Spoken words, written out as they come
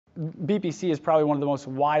BPC is probably one of the most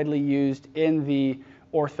widely used in the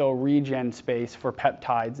ortho regen space for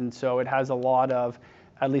peptides, and so it has a lot of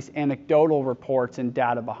at least anecdotal reports and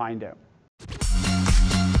data behind it.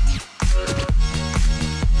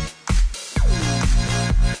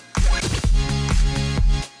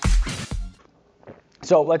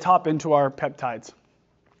 So let's hop into our peptides.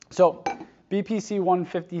 So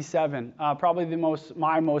BPC-157, probably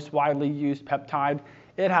my most widely used peptide.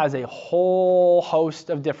 It has a whole host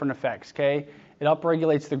of different effects, okay? It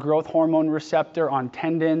upregulates the growth hormone receptor on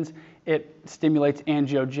tendons. It stimulates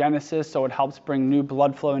angiogenesis, so it helps bring new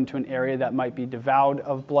blood flow into an area that might be devoid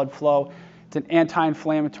of blood flow. It's an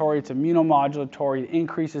anti-inflammatory, it's immunomodulatory, it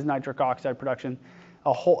increases nitric oxide production.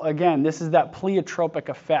 Again, this is that pleiotropic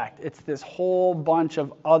effect. It's this whole bunch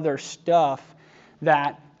of other stuff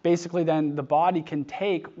that basically then the body can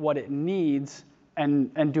take what it needs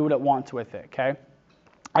and do what it wants with it, okay?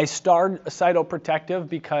 I started cytoprotective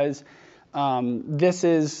because this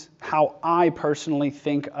is how I personally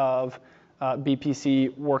think of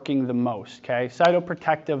BPC working the most, okay?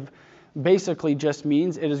 Cytoprotective basically just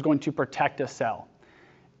means it is going to protect a cell.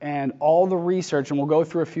 And all the research, and we'll go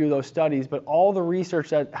through a few of those studies, but all the research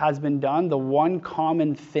that has been done, the one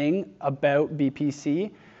common thing about BPC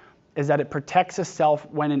is that it protects a cell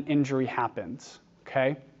when an injury happens,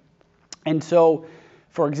 okay? And so,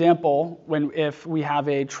 for example, if we have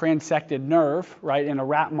a transected nerve, right, in a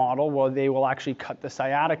rat model where they will actually cut the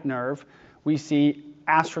sciatic nerve, we see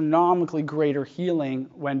astronomically greater healing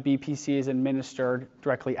when BPC is administered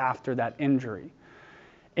directly after that injury.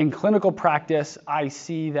 In clinical practice, I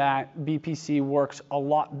see that BPC works a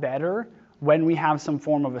lot better when we have some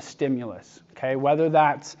form of a stimulus, okay? Whether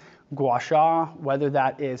that's gua sha, whether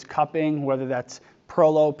that is cupping, whether that's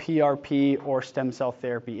prolo, PRP, or stem cell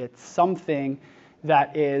therapy. It's something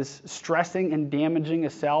that is stressing and damaging a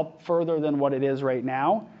cell further than what it is right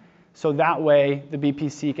now. So that way, the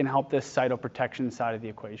BPC can help this cytoprotection side of the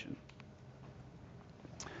equation.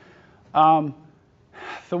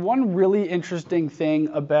 The one really interesting thing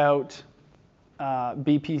about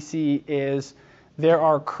BPC is there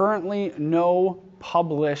are currently no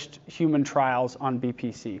published human trials on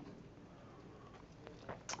BPC.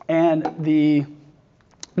 And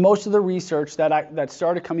most of the research that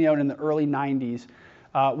started coming out in the early 90s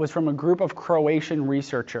was from a group of Croatian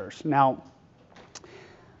researchers. Now,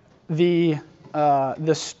 the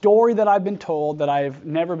story that I've been told that I've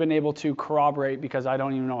never been able to corroborate because I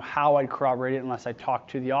don't even know how I'd corroborate it unless I talk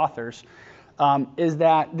to the authors, is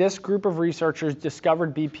that this group of researchers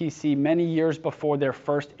discovered BPC many years before their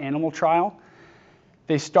first animal trial.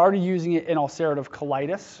 They started using it in ulcerative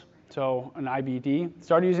colitis, so an IBD.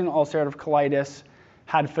 Started using ulcerative colitis,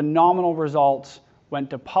 had phenomenal results, went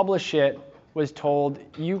to publish it, was told,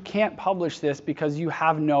 you can't publish this because you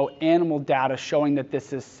have no animal data showing that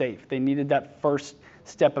this is safe. They needed that first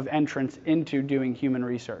step of entrance into doing human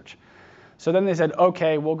research. So then they said,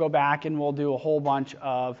 okay, we'll go back and we'll do a whole bunch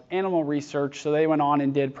of animal research. So they went on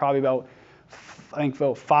and did probably about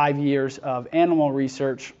 5 years of animal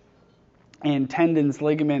research in tendons,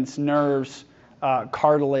 ligaments, nerves,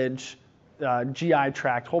 cartilage, GI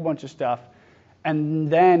tract, whole bunch of stuff. And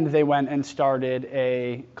then they went and started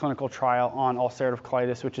a clinical trial on ulcerative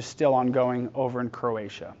colitis, which is still ongoing over in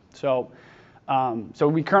Croatia. So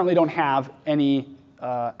we currently don't have any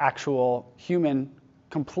actual human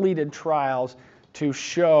completed trials to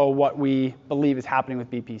show what we believe is happening with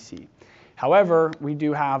BPC. However, we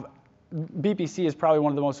do have, BPC is probably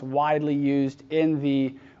one of the most widely used in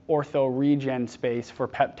the ortho regen space for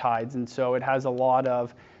peptides, and so it has a lot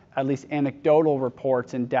of at least anecdotal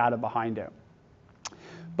reports and data behind it.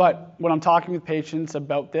 But when I'm talking with patients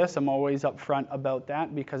about this, I'm always upfront about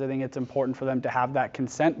that because I think it's important for them to have that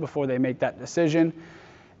consent before they make that decision.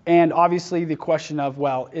 And obviously the question of,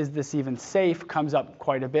 well, is this even safe comes up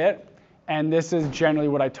quite a bit. And this is generally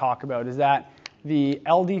what I talk about, is that the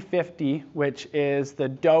LD50, which is the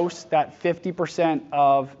dose that 50%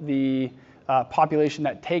 of the population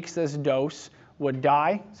that takes this dose would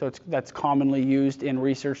die, so that's commonly used in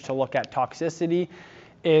research to look at toxicity,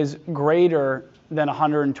 is greater than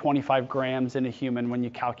 125 grams in a human when you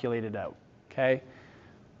calculate it out, okay?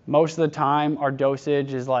 Most of the time, our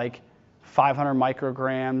dosage is like 500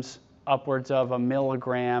 micrograms, upwards of 1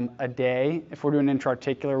 milligram a day. If we're doing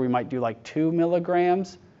intra-articular, we might do like 2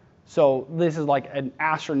 milligrams. So this is like an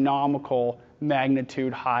astronomical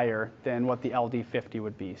magnitude higher than what the LD50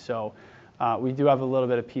 would be. So we do have a little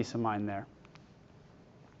bit of peace of mind there.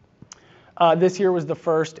 This here was the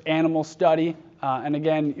first animal study. And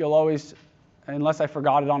again, you'll always, unless I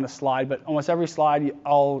forgot it on the slide, but almost every slide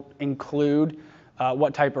I'll include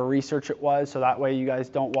what type of research it was, so that way you guys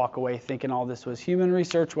don't walk away thinking all this was human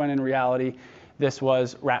research, when in reality, this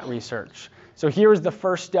was rat research. So here's the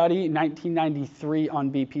first study, 1993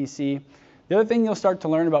 on BPC. The other thing you'll start to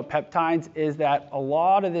learn about peptides is that a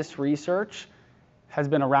lot of this research has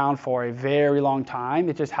been around for a very long time.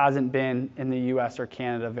 It just hasn't been in the US or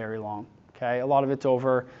Canada very long. Okay, a lot of it's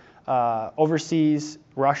over overseas,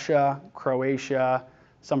 Russia, Croatia,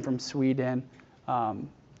 some from Sweden.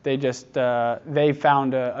 They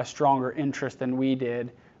found a stronger interest than we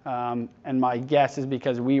did. And my guess is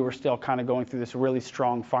because we were still kind of going through this really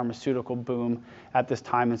strong pharmaceutical boom at this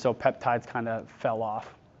time, and so peptides kind of fell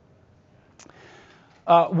off.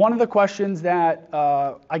 One of the questions that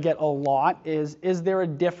I get a lot is there a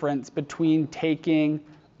difference between taking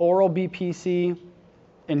oral BPC,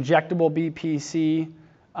 injectable BPC,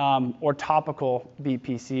 or topical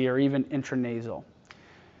BPC, or even intranasal?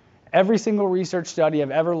 Every single research study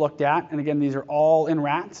I've ever looked at, and again, these are all in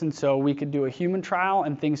rats, and so we could do a human trial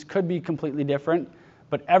and things could be completely different,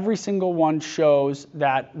 but every single one shows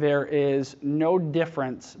that there is no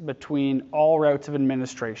difference between all routes of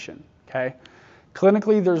administration, okay?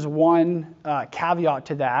 Clinically, there's one caveat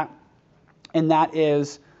to that, and that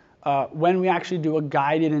is when we actually do a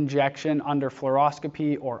guided injection under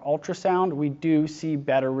fluoroscopy or ultrasound, we do see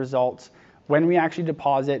better results when we actually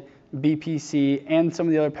deposit BPC and some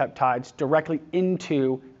of the other peptides directly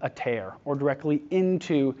into a tear or directly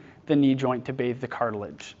into the knee joint to bathe the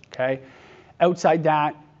cartilage, okay? Outside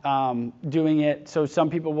that, doing it, so some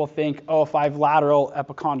people will think, oh, if I have lateral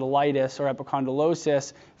epicondylitis or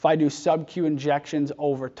epicondylosis, if I do sub-Q injections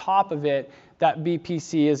over top of it, that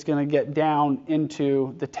BPC is going to get down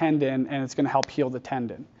into the tendon and it's going to help heal the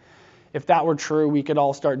tendon. If that were true, we could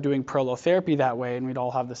all start doing prolotherapy that way and we'd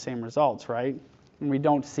all have the same results, right? And we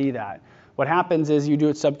don't see that. What happens is you do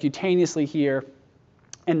it subcutaneously here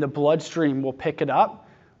and the bloodstream will pick it up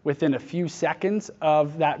within a few seconds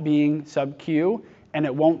of that being sub-Q, and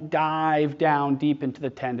it won't dive down deep into the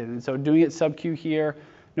tendon. And so doing it sub-Q here,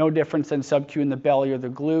 no difference than sub-Q in the belly or the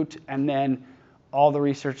glute, and then all the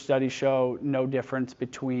research studies show no difference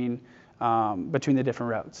between the different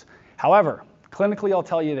routes. However, clinically I'll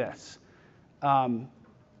tell you this,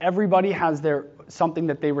 everybody has something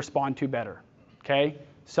that they respond to better, okay?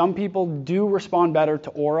 Some people do respond better to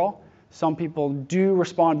oral, some people do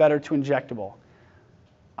respond better to injectable.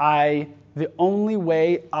 The only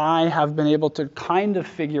way I have been able to kind of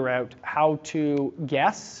figure out how to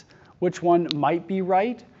guess which one might be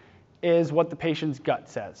right is what the patient's gut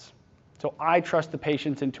says. So I trust the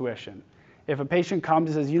patient's intuition. If a patient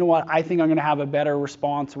comes and says, you know what, I think I'm going to have a better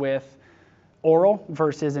response with oral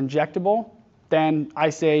versus injectable, then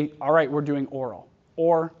I say, all right, we're doing oral,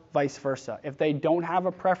 or vice versa. If they don't have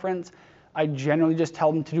a preference, I generally just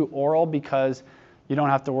tell them to do oral because you don't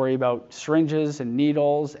have to worry about syringes and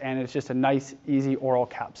needles, and it's just a nice, easy oral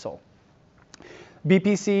capsule.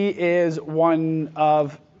 BPC is one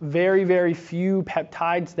of very, very few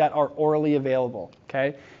peptides that are orally available,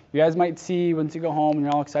 okay? You guys might see, once you go home and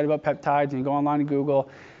you're all excited about peptides and you go online and Google,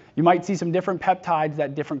 you might see some different peptides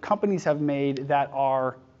that different companies have made that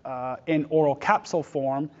are in oral capsule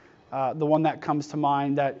form. The one that comes to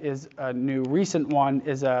mind that is a new recent one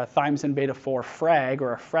is a thymosin beta-4 frag,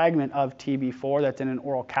 or a fragment of TB4 that's in an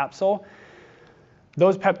oral capsule.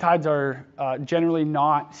 Those peptides are generally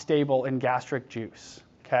not stable in gastric juice,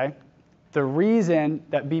 okay? The reason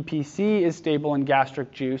that BPC is stable in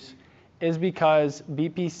gastric juice is because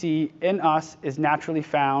BPC in us is naturally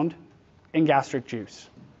found in gastric juice,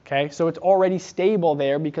 okay? So it's already stable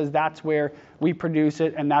there because that's where we produce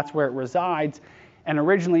it and that's where it resides. And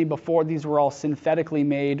originally, before these were all synthetically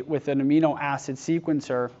made with an amino acid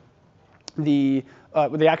sequencer, they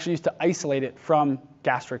actually used to isolate it from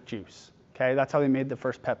gastric juice. Okay, that's how they made the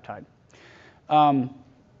first peptide.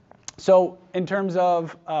 So in terms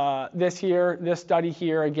of this study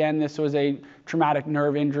here, again, this was a traumatic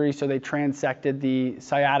nerve injury, so they transected the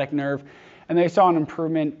sciatic nerve, and they saw an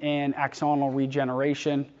improvement in axonal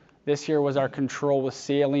regeneration. This here was our control with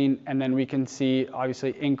saline, and then we can see,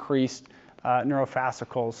 obviously, increased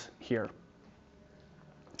neurofascicles here.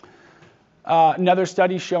 Another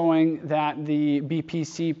study showing that the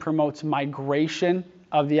BPC promotes migration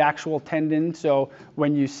of the actual tendon. So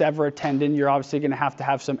when you sever a tendon, you're obviously going to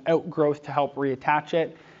have some outgrowth to help reattach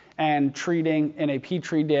it. And treating in a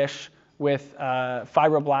petri dish with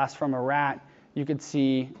fibroblasts from a rat, you could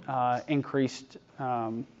see increased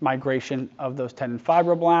migration of those tendon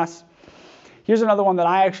fibroblasts. Here's another one that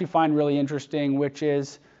I actually find really interesting, which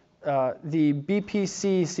is the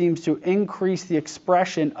BPC seems to increase the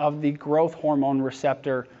expression of the growth hormone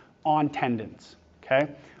receptor on tendons, okay?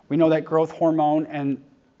 We know that growth hormone and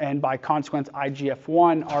and by consequence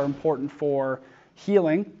IGF-1 are important for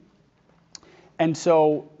healing. And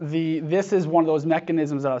so this is one of those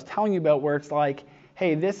mechanisms that I was telling you about where it's like,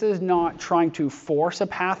 hey, this is not trying to force a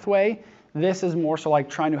pathway. This is more so like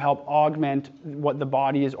trying to help augment what the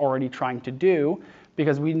body is already trying to do,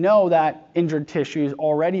 because we know that injured tissues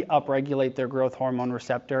already upregulate their growth hormone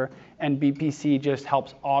receptor, and BPC just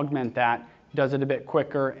helps augment that, does it a bit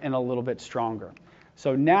quicker and a little bit stronger.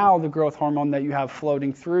 So now the growth hormone that you have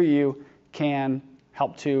floating through you can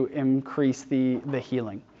help to increase the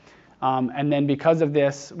healing. And then because of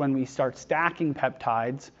this, when we start stacking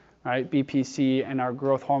peptides, right, BPC and our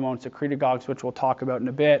growth hormone secretagogues, which we'll talk about in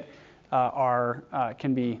a bit,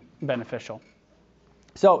 can be beneficial.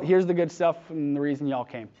 So here's the good stuff and the reason y'all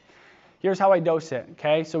came. Here's how I dose it,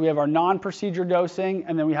 okay? So we have our non-procedure dosing,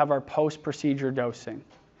 and then we have our post-procedure dosing.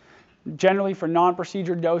 Generally for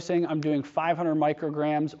non-procedure dosing, I'm doing 500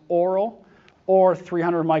 micrograms oral or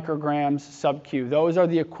 300 micrograms sub-Q. Those are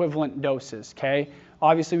the equivalent doses, okay?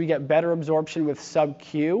 Obviously we get better absorption with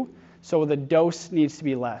sub-Q, so the dose needs to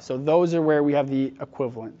be less. So those are where we have the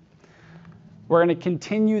equivalent. We're going to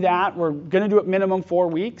continue that. We're going to do it minimum 4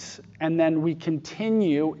 weeks, and then we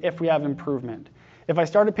continue if we have improvement. If I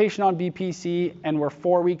start a patient on BPC and we're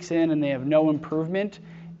 4 weeks in and they have no improvement,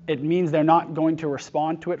 it means they're not going to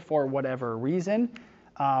respond to it for whatever reason.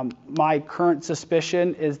 My current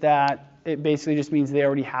suspicion is that it basically just means they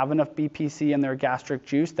already have enough BPC in their gastric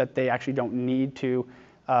juice that they actually don't need to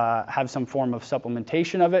have some form of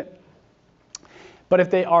supplementation of it. But if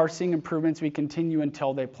they are seeing improvements, we continue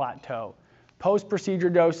until they plateau.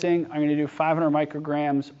 Post-procedure dosing, I'm going to do 500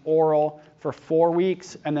 micrograms oral for 4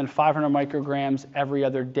 weeks, and then 500 micrograms every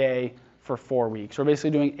other day for 4 weeks. We're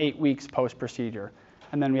basically doing 8 weeks post-procedure.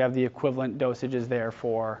 And then we have the equivalent dosages there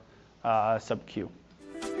for sub-Q.